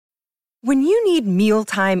When you need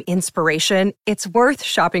mealtime inspiration, it's worth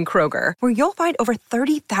shopping Kroger, where you'll find over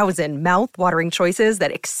 30,000 mouth-watering choices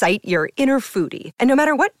that excite your inner foodie. And no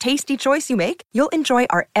matter what tasty choice you make, you'll enjoy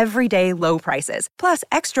our everyday low prices, plus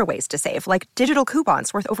extra ways to save, like digital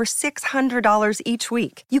coupons worth over $600 each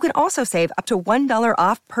week. You can also save up to $1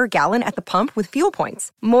 off per gallon at the pump with fuel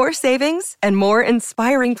points. More savings and more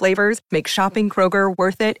inspiring flavors make shopping Kroger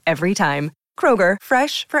worth it every time. Kroger,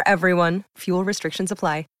 fresh for everyone. Fuel restrictions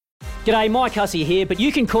apply. G'day, Mike Hussey here, but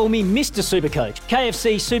you can call me Mr. Supercoach.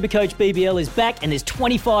 KFC Supercoach BBL is back and there's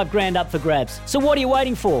 25 grand up for grabs. So what are you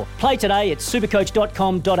waiting for? Play today at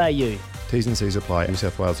supercoach.com.au. T's and C's apply. New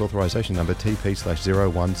South Wales authorisation number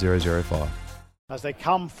TP/01005. As they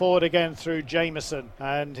come forward again through Jameson,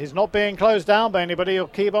 and he's not being closed down by anybody. He'll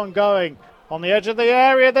keep on going. On the edge of the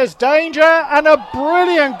area, there's danger, and a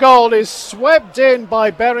brilliant goal is swept in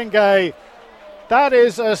by Berenguer. That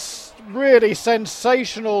is a really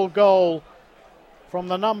sensational goal from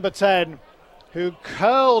the number 10, who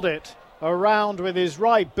curled it around with his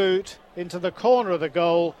right boot into the corner of the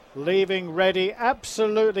goal, leaving Reddy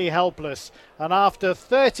absolutely helpless. And after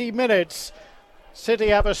 30 minutes, City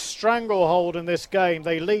have a stranglehold in this game.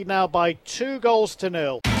 They lead now by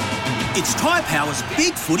 2-0. It's Tyre Power's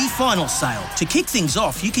Big Footy Final Sale. To kick things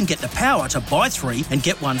off, you can get the power to buy 3 and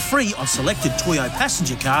get 1 free on selected Toyo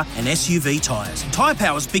passenger car and SUV tyres. Tyre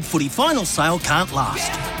Power's Big Footy Final Sale can't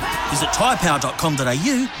last. Visit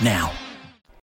tyrepower.com.au now.